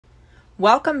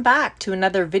Welcome back to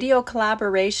another video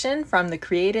collaboration from the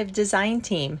Creative Design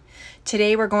team.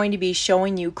 Today we're going to be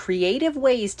showing you creative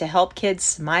ways to help kids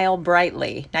smile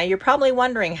brightly. Now you're probably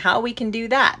wondering how we can do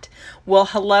that. Well,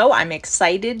 hello, I'm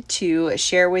excited to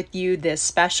share with you this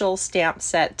special stamp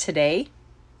set today.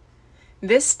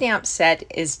 This stamp set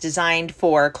is designed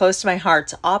for Close to My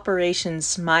Heart's Operation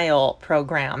Smile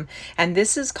program, and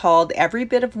this is called Every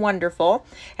Bit of Wonderful.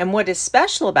 And what is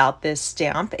special about this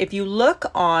stamp, if you look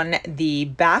on the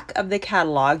back of the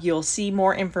catalog, you'll see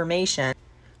more information.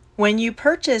 When you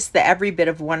purchase the Every Bit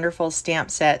of Wonderful stamp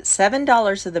set,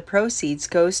 $7 of the proceeds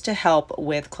goes to help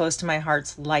with Close to My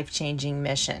Heart's life-changing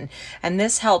mission, and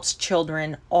this helps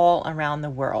children all around the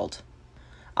world.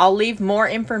 I'll leave more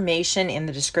information in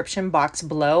the description box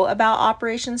below about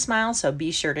Operation Smile, so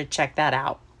be sure to check that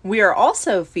out. We are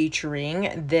also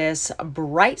featuring this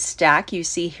bright stack you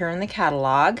see here in the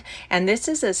catalog, and this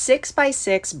is a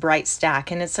 6x6 bright stack,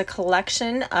 and it's a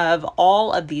collection of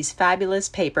all of these fabulous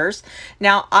papers.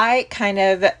 Now, I kind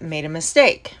of made a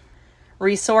mistake.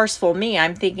 Resourceful me,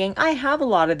 I'm thinking I have a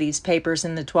lot of these papers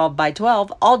in the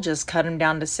 12x12, I'll just cut them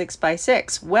down to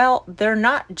 6x6. Well, they're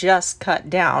not just cut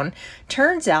down.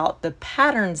 Turns out the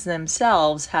patterns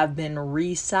themselves have been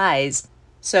resized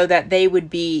so that they would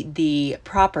be the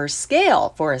proper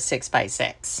scale for a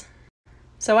 6x6.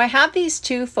 So I have these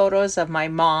two photos of my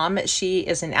mom. She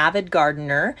is an avid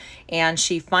gardener, and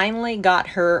she finally got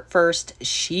her first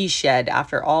she shed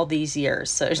after all these years.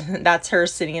 So that's her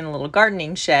sitting in a little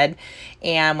gardening shed.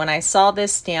 And when I saw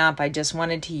this stamp, I just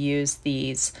wanted to use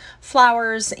these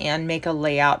flowers and make a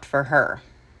layout for her.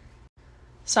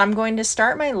 So I'm going to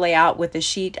start my layout with a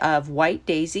sheet of White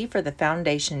Daisy for the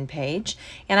foundation page,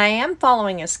 and I am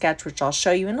following a sketch which I'll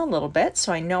show you in a little bit,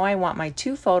 so I know I want my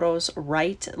two photos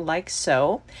right like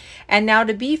so. And now,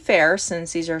 to be fair,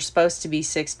 since these are supposed to be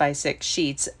 6x6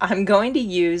 sheets, I'm going to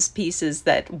use pieces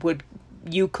that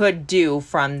you could do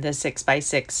from the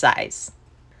 6x6 size.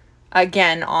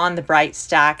 Again, on the bright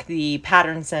stack, the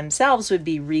patterns themselves would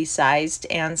be resized,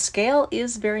 and scale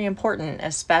is very important,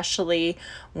 especially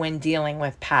when dealing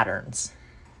with patterns.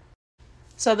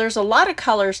 So there's a lot of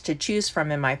colors to choose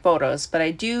from in my photos, but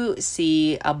I do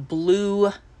see a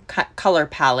blue color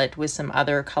palette with some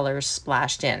other colors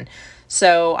splashed in.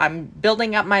 So I'm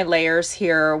building up my layers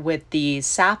here with the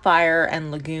Sapphire and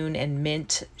Lagoon and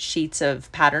Mint sheets of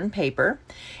pattern paper.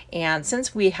 And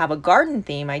since we have a garden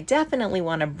theme, I definitely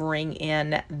want to bring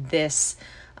in this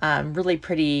really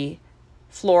pretty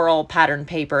floral pattern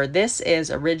paper. This is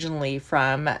originally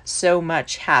from So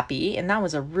Much Happy, and that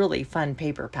was a really fun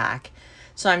paper pack.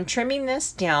 So I'm trimming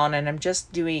this down, and I'm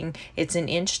just doing, it's an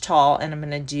inch tall, and I'm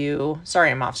going to do, sorry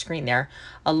I'm off screen there,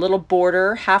 a little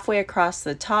border halfway across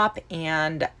the top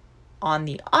and on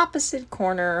the opposite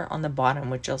corner on the bottom,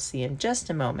 which you'll see in just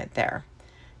a moment there.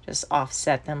 Just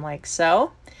offset them like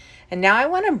so. And now I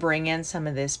want to bring in some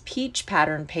of this peach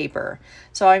pattern paper.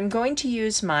 So I'm going to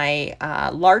use my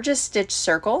largest stitch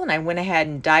circle, and I went ahead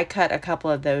and die cut a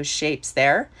couple of those shapes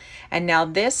there. And now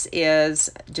this is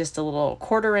just a little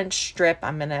 1/4 inch strip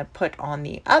I'm going to put on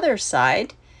the other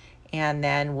side, and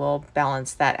then we'll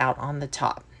balance that out on the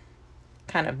top.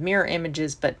 Kind of mirror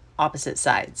images, but opposite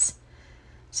sides.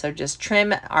 So just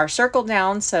trim our circle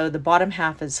down so the bottom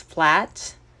half is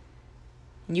flat.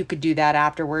 You could do that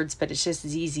afterwards, but it's just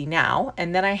as easy now.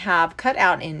 And then I have cut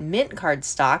out in mint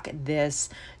cardstock this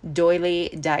doily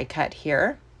die cut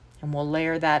here, and we'll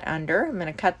layer that under. I'm going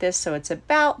to cut this so it's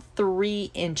about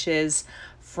 3 inches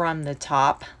from the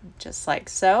top, just like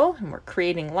so. And we're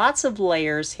creating lots of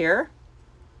layers here.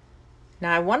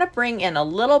 Now I want to bring in a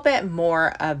little bit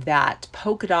more of that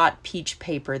polka dot peach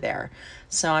paper there.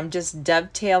 So I'm just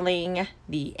dovetailing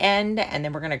the end, and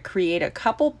then we're going to create a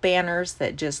couple banners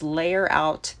that just layer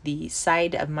out the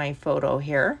side of my photo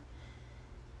here.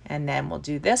 And then we'll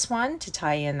do this one to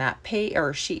tie in that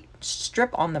sheet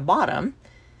strip on the bottom.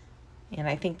 And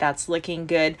I think that's looking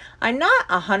good. I'm not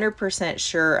 100%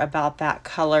 sure about that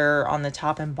color on the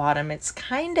top and bottom. It's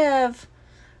kind of,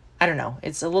 I don't know,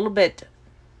 it's a little bit,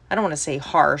 I don't want to say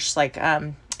harsh, like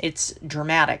it's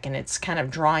dramatic, and it's kind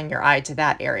of drawing your eye to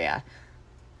that area.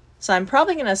 So I'm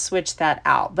probably going to switch that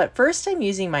out. But first I'm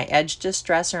using my edge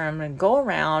distresser. I'm going to go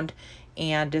around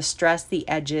and distress the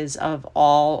edges of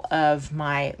all of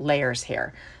my layers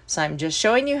here. So I'm just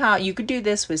showing you how you could do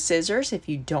this with scissors if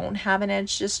you don't have an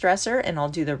edge distresser, and I'll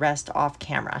do the rest off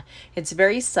camera. It's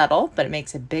very subtle, but it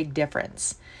makes a big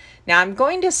difference. Now I'm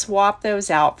going to swap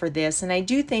those out for this, and I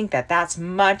do think that that's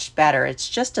much better. It's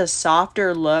just a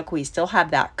softer look. We still have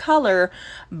that color,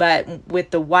 but with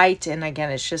the white, and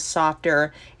again, it's just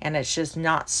softer, and it's just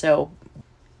not so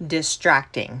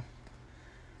distracting.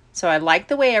 So I like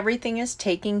the way everything is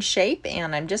taking shape,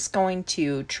 and I'm just going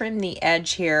to trim the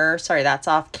edge here. Sorry, that's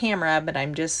off camera, but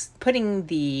I'm just putting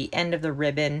the end of the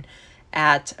ribbon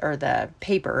at, or the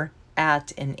paper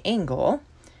at an angle,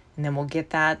 and then we'll get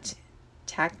that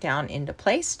tacked down into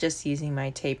place just using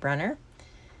my tape runner.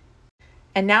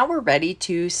 And now we're ready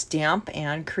to stamp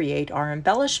and create our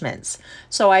embellishments.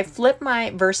 So I flipped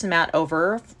my VersaMat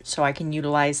over so I can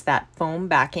utilize that foam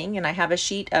backing, and I have a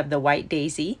sheet of the white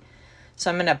daisy. So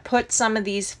I'm going to put some of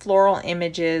these floral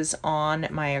images on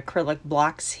my acrylic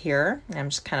blocks here. I'm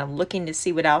just kind of looking to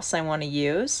see what else I want to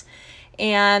use.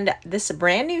 And this is a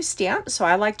brand new stamp, so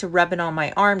I like to rub it on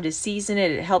my arm to season it.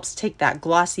 It helps take that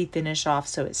glossy finish off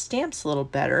so it stamps a little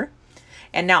better.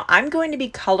 And now I'm going to be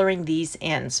coloring these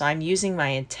in. So I'm using my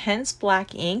intense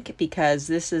black ink because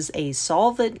this is a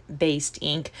solvent-based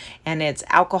ink and it's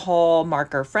alcohol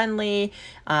marker friendly.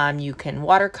 You can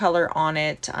watercolor on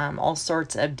it, all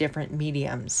sorts of different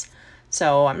mediums.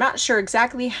 So I'm not sure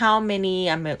exactly how many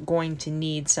I'm going to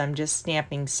need, so I'm just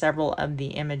stamping several of the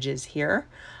images here.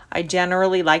 I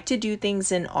generally like to do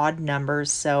things in odd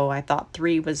numbers, so I thought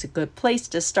 3 was a good place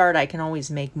to start. I can always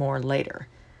make more later.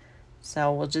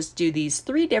 So we'll just do these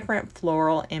 3 different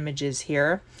floral images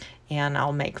here, and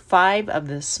I'll make 5 of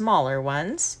the smaller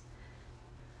ones.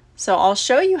 So I'll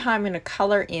show you how I'm going to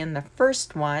color in the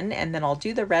first one, and then I'll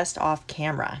do the rest off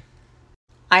camera.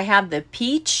 I have the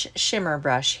peach shimmer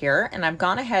brush here, and I've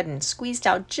gone ahead and squeezed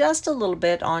out just a little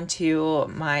bit onto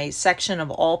my section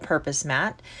of all-purpose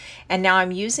mat, and now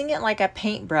I'm using it like a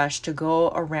paintbrush to go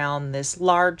around this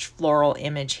large floral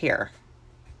image here.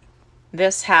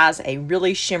 This has a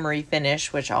really shimmery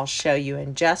finish, which I'll show you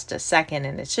in just a second,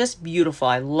 and it's just beautiful.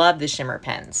 I love the shimmer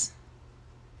pens.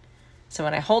 So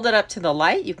when I hold it up to the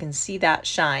light, you can see that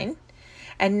shine.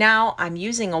 And now I'm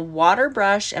using a water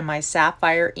brush and my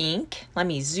Sapphire ink. Let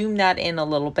me zoom that in a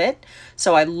little bit.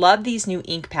 So I love these new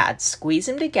ink pads. Squeeze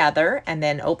them together and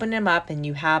then open them up, and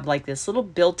you have like this little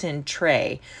built-in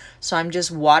tray. So I'm just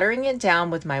watering it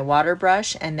down with my water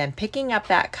brush and then picking up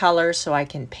that color so I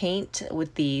can paint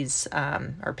with these,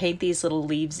 or paint these little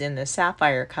leaves in the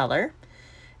Sapphire color.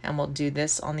 And we'll do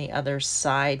this on the other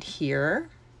side here,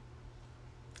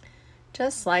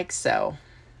 just like so.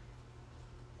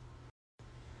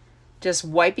 Just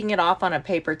wiping it off on a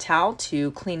paper towel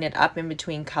to clean it up in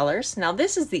between colors. Now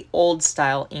this is the old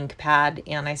style ink pad,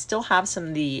 and I still have some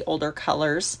of the older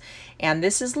colors. And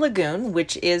this is Lagoon,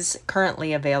 which is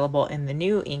currently available in the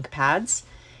new ink pads.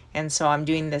 And so I'm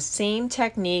doing the same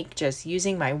technique, just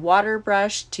using my water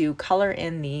brush to color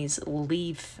in these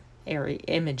leaf area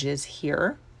images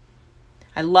here.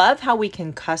 I love how we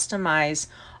can customize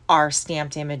our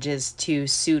stamped images to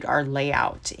suit our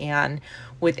layout, and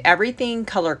with everything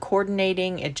color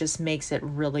coordinating, it just makes it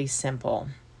really simple.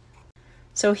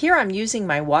 So here I'm using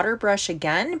my water brush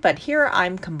again, but here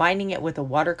I'm combining it with a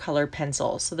watercolor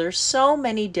pencil. So there's so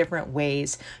many different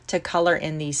ways to color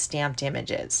in these stamped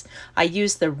images. I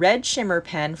use the red shimmer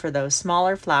pen for those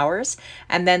smaller flowers,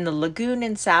 and then the Lagoon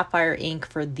and Sapphire ink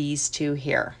for these 2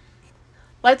 here.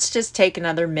 Let's just take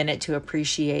another minute to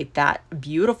appreciate that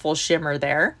beautiful shimmer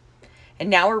there. And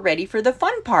now we're ready for the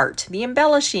fun part, the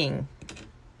embellishing.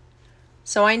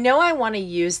 So I know I want to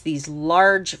use these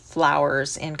large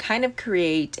flowers and kind of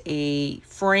create a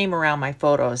frame around my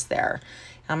photos there.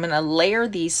 I'm going to layer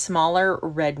these smaller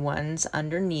red ones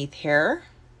underneath here,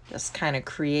 just kind of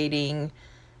creating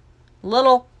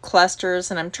little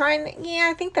clusters. And I'm trying, yeah,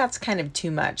 I think that's kind of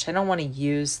too much. I don't want to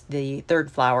use the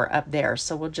 3rd flower up there,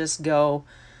 so we'll just go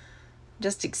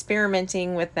just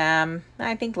experimenting with them.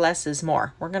 I think less is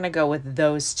more. We're going to go with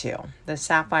those 2, the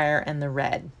Sapphire and the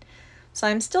red. So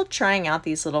I'm still trying out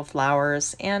these little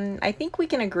flowers, and I think we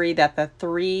can agree that the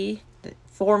 3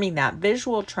 forming that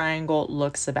visual triangle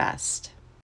looks the best.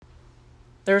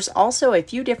 There's also a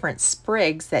few different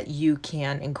sprigs that you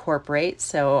can incorporate,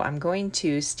 so I'm going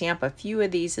to stamp a few of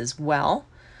these as well.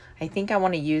 I think I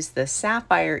want to use the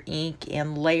Sapphire ink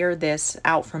and layer this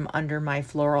out from under my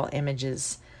floral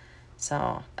images.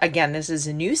 So again, this is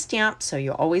a new stamp, so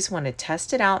you always want to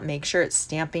test it out, make sure it's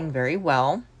stamping very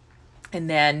well. And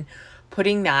then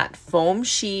putting that foam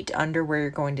sheet under where you're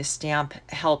going to stamp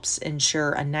helps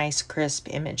ensure a nice crisp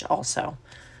image also.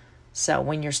 So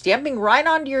when you're stamping right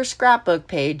onto your scrapbook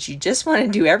page, you just want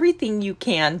to do everything you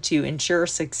can to ensure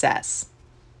success.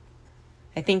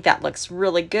 I think that looks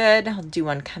really good. I'll do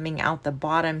one coming out the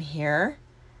bottom here.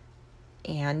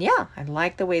 And yeah, I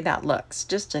like the way that looks.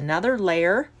 Just another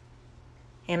layer.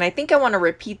 And I think I want to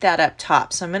repeat that up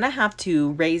top. So I'm going to have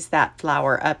to raise that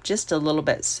flower up just a little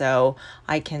bit so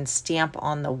I can stamp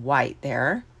on the white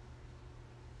there.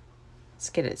 Let's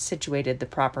get it situated the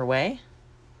proper way.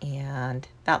 And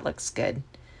that looks good.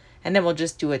 And then we'll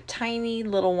just do a tiny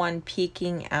little one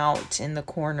peeking out in the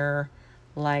corner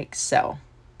like so.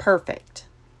 Perfect.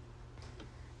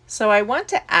 So I want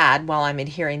to add, while I'm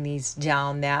adhering these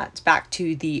down, that back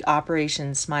to the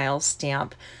Operation Smile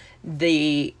stamp,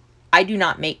 I do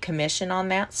not make commission on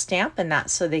that stamp, and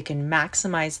that's so they can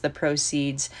maximize the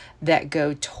proceeds that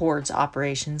go towards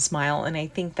Operation Smile, and I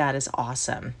think that is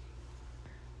awesome.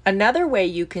 Another way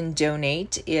you can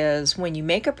donate is when you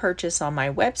make a purchase on my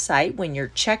website. When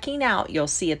you're checking out, you'll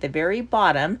see at the very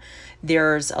bottom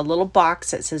there's a little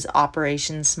box that says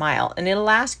Operation Smile, and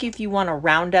it'll ask you if you want to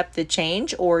round up the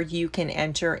change, or you can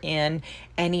enter in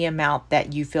any amount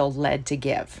that you feel led to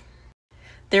give.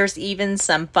 There's even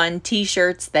some fun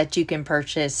t-shirts that you can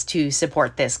purchase to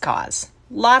support this cause.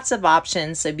 Lots of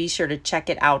options, so be sure to check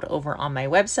it out over on my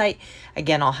website.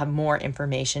 Again, I'll have more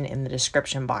information in the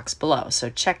description box below, so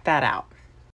check that out.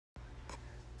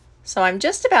 So I'm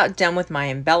just about done with my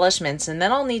embellishments, and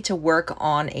then I'll need to work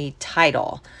on a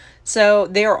title. So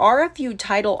there are a few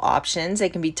title options. They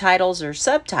can be titles or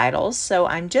subtitles. So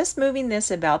I'm just moving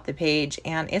this about the page,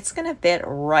 and it's going to fit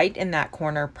right in that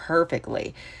corner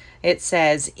perfectly. It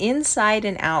says, "Inside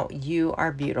and out, you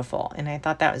are beautiful." And I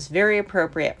thought that was very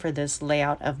appropriate for this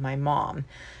layout of my mom.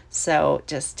 So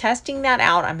just testing that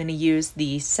out, I'm going to use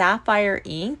the Sapphire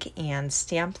ink and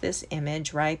stamp this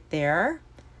image right there.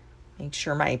 Make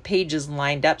sure my page is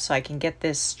lined up so I can get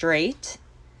this straight.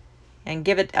 And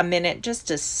give it a minute just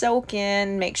to soak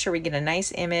in, make sure we get a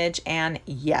nice image, and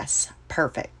yes,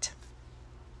 perfect.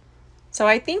 So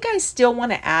I think I still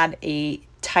want to add a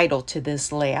title to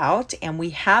this layout, and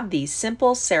we have these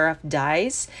simple serif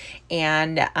dies,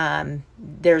 and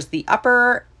there's the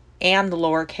upper and the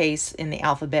lowercase in the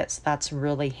alphabet, so that's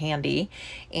really handy.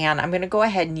 And I'm going to go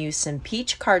ahead and use some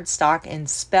peach cardstock and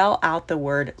spell out the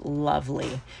word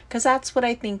lovely, because that's what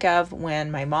I think of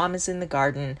when my mom is in the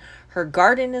garden. Her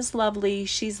garden is lovely,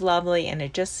 she's lovely, and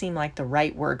it just seemed like the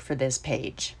right word for this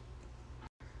page.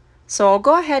 So I'll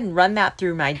go ahead and run that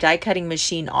through my die cutting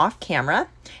machine off camera,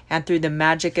 and through the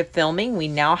magic of filming, we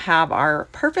now have our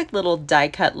perfect little die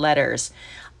cut letters.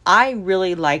 I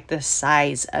really like the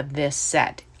size of this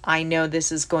set. I know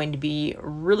this is going to be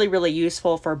really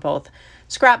useful for both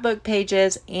scrapbook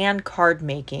pages and card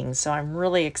making, so I'm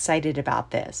really excited about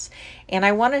this. And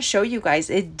I want to show you guys,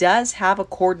 it does have a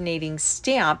coordinating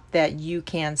stamp that you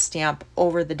can stamp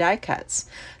over the die cuts.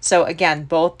 So again,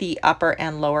 both the upper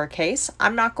and lowercase.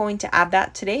 I'm not going to add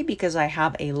that today because I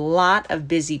have a lot of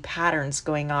busy patterns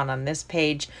going on this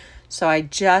page, so I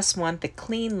just want the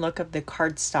clean look of the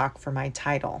cardstock for my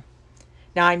title.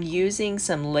 Now I'm using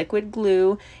some liquid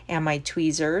glue and my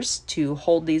tweezers to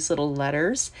hold these little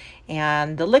letters,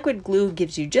 and the liquid glue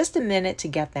gives you just a minute to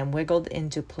get them wiggled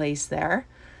into place there.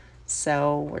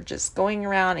 So we're just going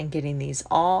around and getting these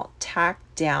all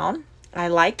tacked down. I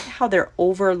like how they're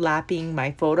overlapping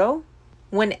my photo.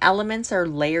 When elements are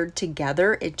layered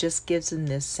together, it just gives them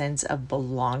this sense of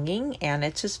belonging, and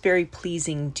it's just very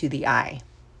pleasing to the eye.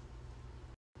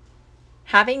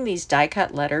 Having these die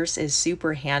cut letters is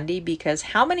super handy, because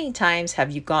how many times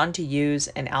have you gone to use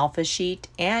an alpha sheet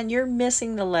and you're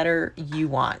missing the letter you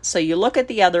want? So you look at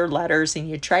the other letters and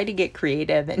you try to get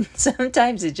creative, and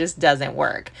sometimes it just doesn't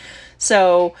work.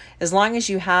 So as long as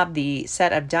you have the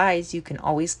set of dies, you can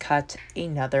always cut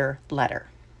another letter.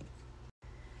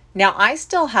 Now I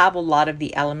still have a lot of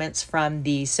the elements from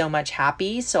the So Much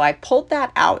Happy, so I pulled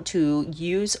that out to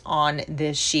use on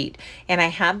this sheet. And I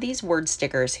have these word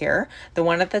stickers here. The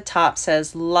one at the top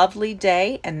says lovely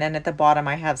day, and then at the bottom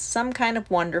I have some kind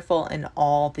of wonderful and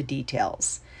all the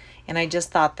details. And I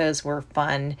just thought those were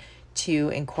fun to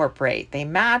incorporate. They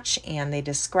match and they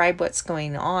describe what's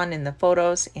going on in the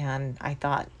photos, and I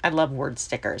thought, I love word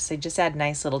stickers. They just add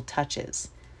nice little touches.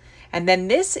 And then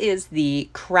this is the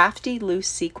Crafty Loose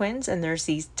Sequins, and there's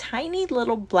these tiny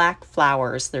little black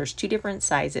flowers. There's two different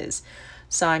sizes.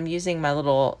 So I'm using my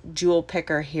little jewel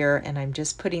picker here, and I'm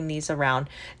just putting these around.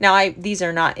 Now these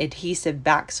are not adhesive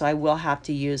back, so I will have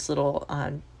to use little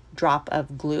drop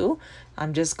of glue.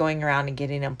 I'm just going around and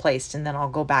getting them placed, and then I'll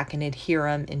go back and adhere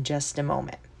them in just a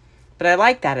moment. But I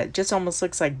like that. It just almost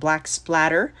looks like black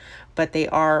splatter, but they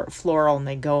are floral and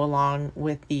they go along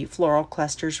with the floral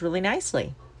clusters really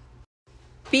nicely.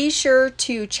 Be sure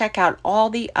to check out all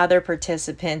the other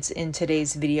participants in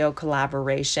today's video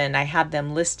collaboration. I have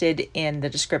them listed in the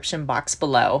description box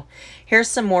below. Here's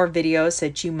some more videos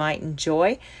that you might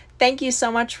enjoy. Thank you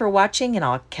so much for watching, and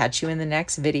I'll catch you in the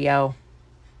next video.